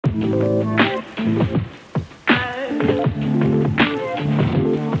Alright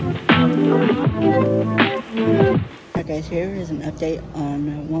guys, here is an update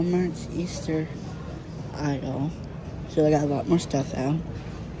on Walmart's Easter aisle. So they got a lot more stuff out.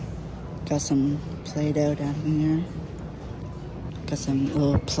 Got some Play-Doh down here. Got some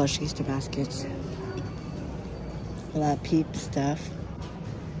little plush Easter baskets. A lot of Peep stuff.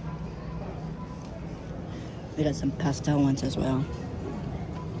 They got some pastel ones as well.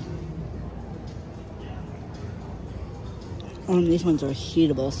 These ones are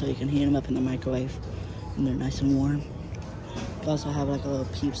heatable, so you can heat them up in the microwave and they're nice and warm. We also have like a little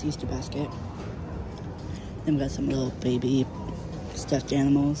Peeps Easter basket. Then we got some little baby stuffed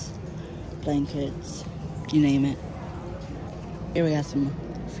animals, blankets, you name it. Here we got some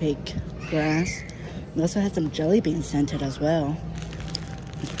fake grass. We also had some jelly bean scented as well.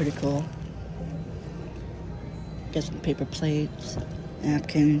 It's pretty cool. Got some paper plates,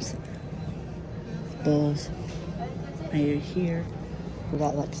 napkins, bowls. Right here, we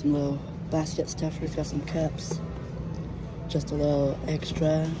got like some little basket stuffers. Got some cups, just a little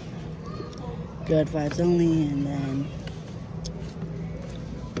extra. Good vibes only, and then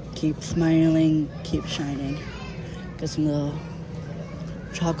keep smiling, keep shining. Got some little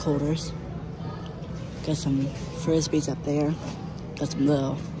chalk holders. Got some frisbees up there. Got some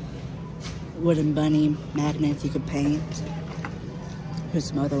little wooden bunny magnets you could paint. Here's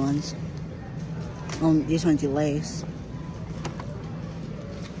some other ones. These ones you lace.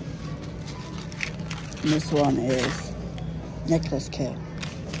 And this one is necklace kit.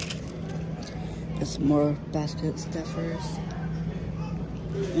 Got some more basket stuffers.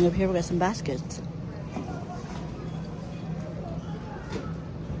 And up here we got some baskets.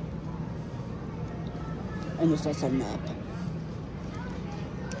 And just start setting up.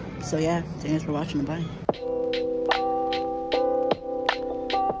 So yeah, thanks for watching and bye.